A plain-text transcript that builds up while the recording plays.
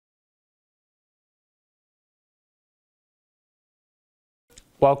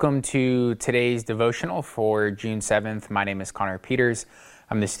Welcome to today's devotional for June 7th. My name is Conor Peters.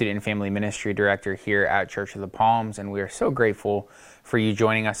 I'm the Student and Family Ministry Director here at Church of the Palms, and we are so grateful for you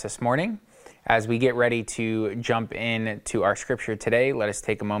joining us this morning. As we get ready to jump into our scripture today, let us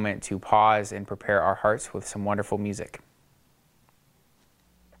take a moment to pause and prepare our hearts with some wonderful music.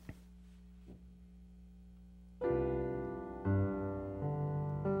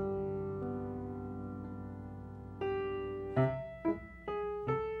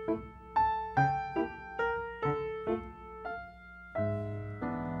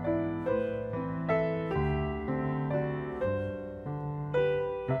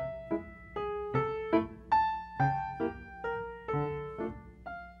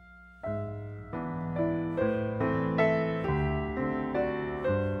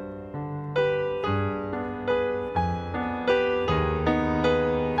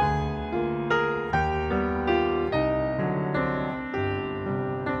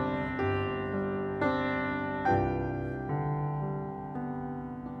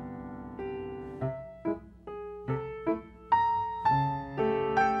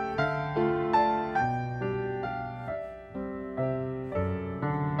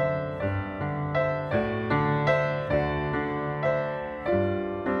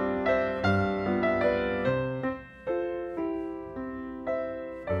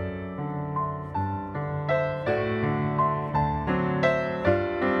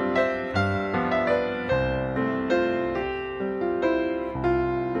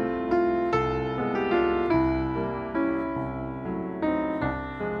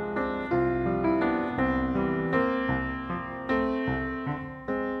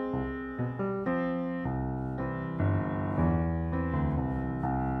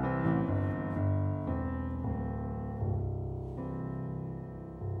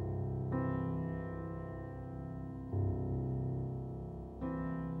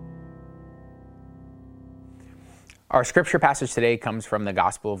 Our scripture passage today comes from the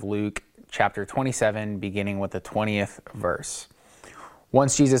Gospel of Luke, chapter 27, beginning with the 20th verse.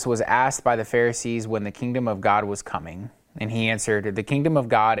 Once Jesus was asked by the Pharisees when the kingdom of God was coming, and he answered, "The kingdom of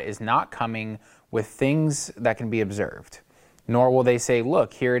God is not coming with things that can be observed, nor will they say,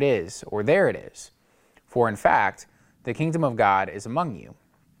 'Look, here it is,' or 'There it is.' For in fact, the kingdom of God is among you."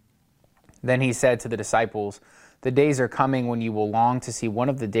 Then he said to the disciples, "The days are coming when you will long to see one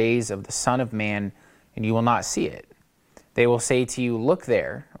of the days of the Son of Man, and you will not see it. They will say to you, 'Look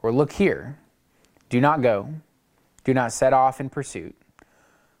there,' or 'Look here.' Do not go. Do not set off in pursuit.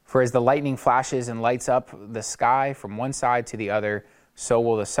 For as the lightning flashes and lights up the sky from one side to the other, so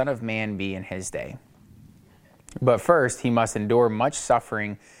will the Son of Man be in his day. But first he must endure much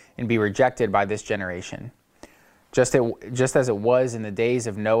suffering and be rejected by this generation. Just as it was in the days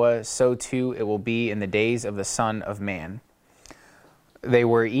of Noah, so too it will be in the days of the Son of Man. They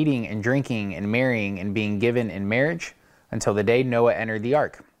were eating and drinking and marrying and being given in marriage until the day Noah entered the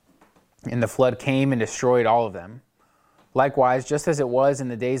ark, and the flood came and destroyed all of them. Likewise, just as it was in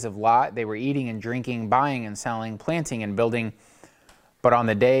the days of Lot, they were eating and drinking, buying and selling, planting and building. But on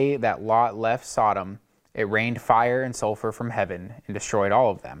the day that Lot left Sodom, it rained fire and sulfur from heaven and destroyed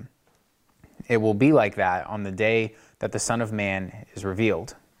all of them. It will be like that on the day that the Son of Man is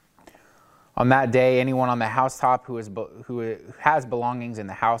revealed. On that day, anyone on the housetop who has belongings in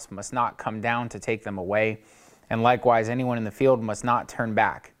the house must not come down to take them away. And likewise, anyone in the field must not turn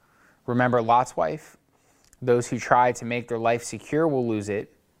back. Remember Lot's wife? Those who try to make their life secure will lose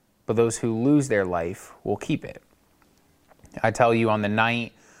it, but those who lose their life will keep it. I tell you, on the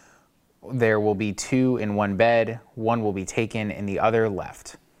night there will be two in one bed, one will be taken and the other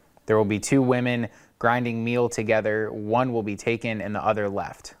left. There will be two women grinding meal together, one will be taken and the other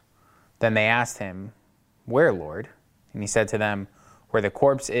left." Then they asked him, "Where, Lord?" And he said to them, "Where the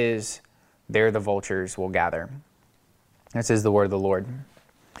corpse is, there the vultures will gather." This is the word of the Lord.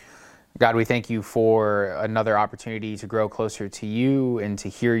 God, we thank you for another opportunity to grow closer to you and to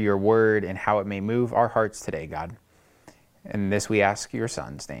hear your word and how it may move our hearts today, God. And this we ask in your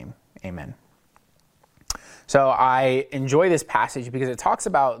Son's name. Amen. So I enjoy this passage because it talks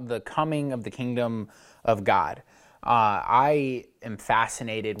about the coming of the kingdom of God. I am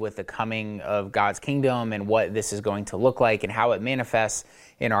fascinated with the coming of God's kingdom and what this is going to look like and how it manifests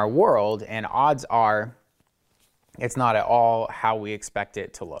in our world. And odds are it's not at all how we expect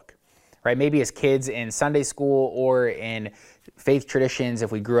it to look, right? Maybe as kids in Sunday school or in faith traditions,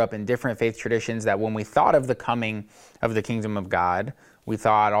 if we grew up in different faith traditions, that when we thought of the coming of the kingdom of God, we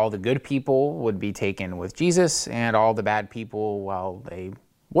thought all the good people would be taken with Jesus and all the bad people, well, they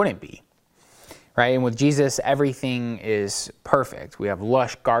wouldn't be. right? And with Jesus, everything is perfect. We have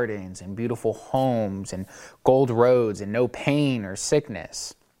lush gardens and beautiful homes and gold roads and no pain or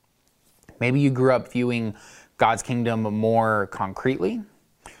sickness. Maybe you grew up viewing God's kingdom more concretely.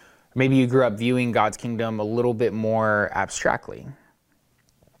 Maybe you grew up viewing God's kingdom a little bit more abstractly.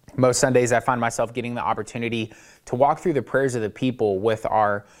 Most Sundays, I find myself getting the opportunity to walk through the prayers of the people with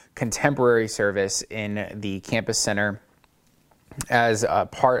our contemporary service in the campus center as a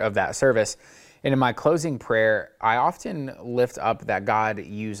part of that service. And in my closing prayer, I often lift up that God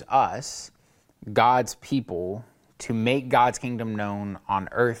use us, God's people, to make God's kingdom known on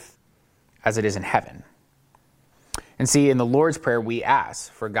earth as it is in heaven. And see, in the Lord's Prayer, we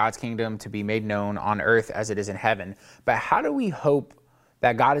ask for God's kingdom to be made known on earth as it is in heaven. But how do we hope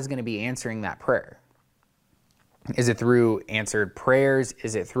that God is going to be answering that prayer? Is it through answered prayers?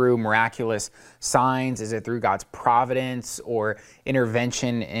 Is it through miraculous signs? Is it through God's providence or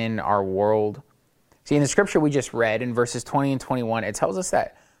intervention in our world? See, in the scripture we just read in verses 20 and 21, it tells us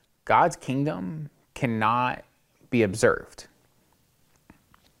that God's kingdom cannot be observed,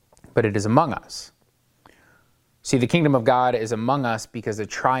 but it is among us. See, the kingdom of God is among us because the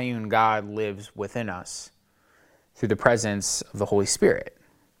triune God lives within us through the presence of the Holy Spirit.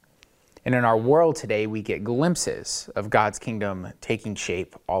 And in our world today, we get glimpses of God's kingdom taking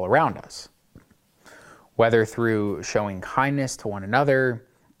shape all around us, whether through showing kindness to one another,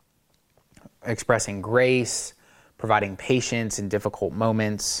 expressing grace, providing patience in difficult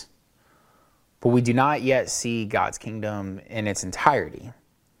moments. But we do not yet see God's kingdom in its entirety.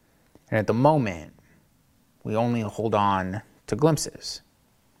 And at the moment, we only hold on to glimpses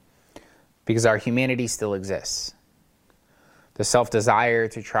because our humanity still exists. The self-desire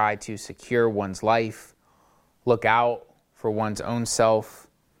to try to secure one's life, look out for one's own self,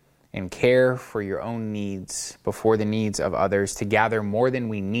 and care for your own needs before the needs of others, to gather more than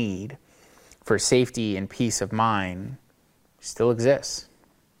we need for safety and peace of mind, still exists.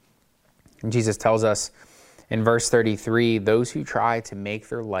 And Jesus tells us in verse 33, those who try to make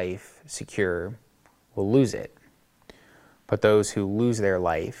their life secure will lose it, but those who lose their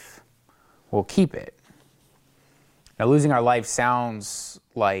life will keep it. Now, losing our life sounds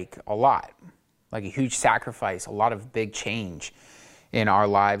like a lot, like a huge sacrifice, a lot of big change in our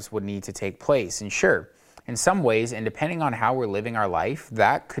lives would need to take place. And sure, in some ways, and depending on how we're living our life,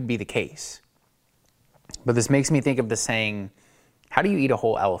 that could be the case. But this makes me think of the saying, how do you eat a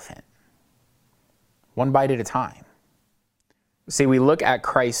whole elephant? One bite at a time. See, we look at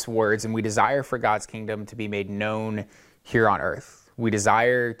Christ's words and we desire for God's kingdom to be made known here on earth. We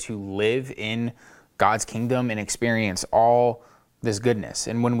desire to live in God's kingdom and experience all this goodness.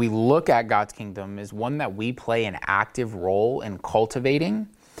 And when we look at God's kingdom as one that we play an active role in cultivating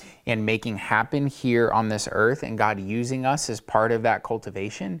and making happen here on this earth, and God using us as part of that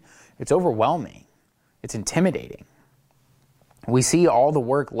cultivation, it's overwhelming. It's intimidating. We see all the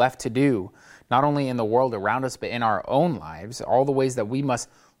work left to do, not only in the world around us, but in our own lives, all the ways that we must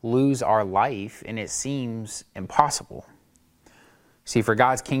lose our life, and it seems impossible. See, for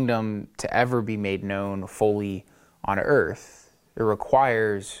God's kingdom to ever be made known fully on earth, it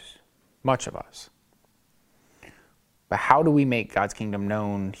requires much of us. But how do we make God's kingdom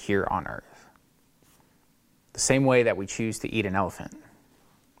known here on earth? The same way that we choose to eat an elephant,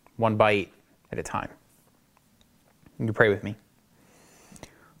 one bite at a time. You pray with me.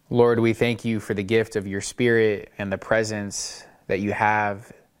 Lord, we thank you for the gift of your Spirit and the presence that you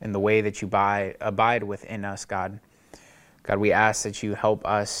have in the way that you abide within us, God. God, we ask that you help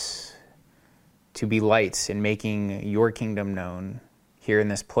us to be lights in making your kingdom known here in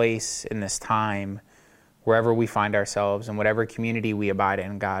this place, in this time, wherever we find ourselves, in whatever community we abide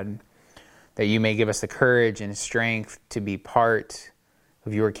in, God, that you may give us the courage and strength to be part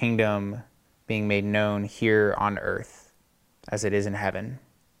of your kingdom being made known here on earth as it is in heaven.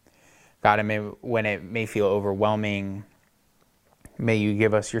 God, when it may feel overwhelming, may you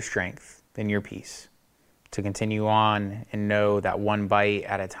give us your strength and your peace to continue on and know that one bite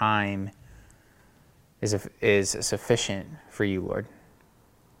at a time is sufficient for you, Lord.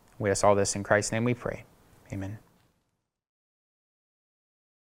 We ask all this in Christ's name we pray. Amen.